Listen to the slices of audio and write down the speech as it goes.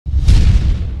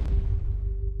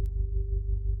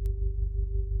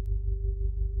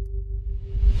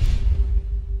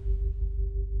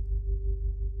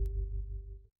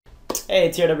Hey,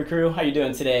 TRW crew, how you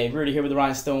doing today? Rudy here with the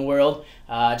Rhinestone world.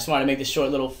 I just wanted to make this short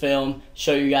little film,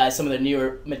 show you guys some of the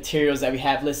newer materials that we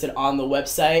have listed on the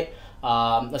website.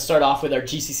 Let's start off with our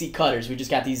GCC cutters. We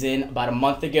just got these in about a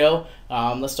month ago.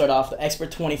 Let's start off the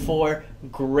Expert 24,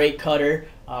 great cutter.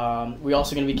 We're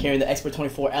also going to be carrying the Expert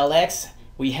 24 LX.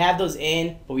 We have those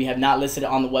in, but we have not listed it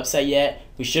on the website yet.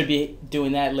 We should be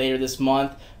doing that later this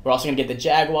month. We're also going to get the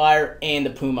Jaguar and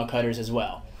the Puma cutters as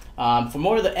well. For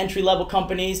more of the entry-level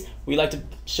companies, we like to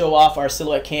show off our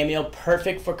Silhouette Cameo,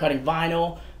 perfect for cutting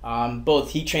vinyl, both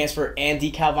heat transfer and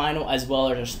decal vinyl, as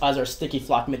well as our sticky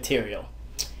flock material.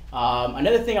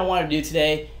 Another thing I wanted to do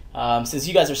today, since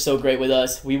you guys are so great with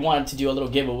us, we wanted to do a little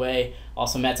giveaway.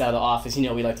 Also, Matt's out of the office. You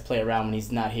know we like to play around when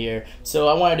he's not here. So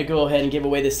I wanted to go ahead and give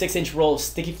away this 6-inch roll of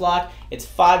sticky flock. It's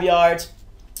 5 yards.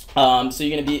 So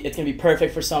it's gonna be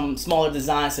perfect for some smaller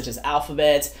designs such as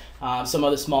alphabets, some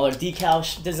other smaller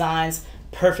decal designs.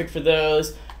 Perfect for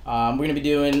those. We're gonna be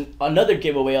doing another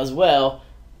giveaway as well.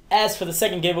 As for the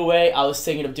second giveaway, I was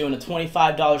thinking of doing a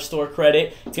 $25 store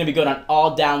credit. It's gonna be good on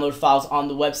all download files on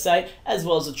the website, as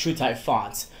well as the TrueType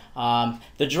fonts.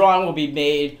 The drawing will be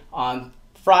made on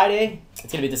Friday.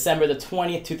 It's gonna be December the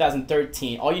 20th,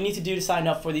 2013. All you need to do to sign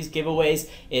up for these giveaways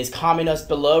is comment us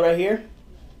below right here,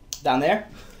 down there,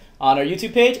 on our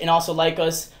YouTube page, and also like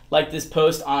this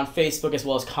post on Facebook, as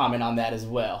well as comment on that as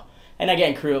well. And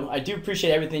again, crew, I do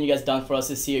appreciate everything you guys done for us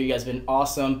this year. You guys have been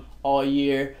awesome all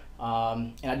year,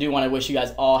 and I do want to wish you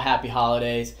guys all happy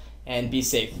holidays and be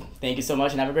safe. Thank you so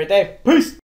much and have a great day.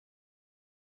 Peace.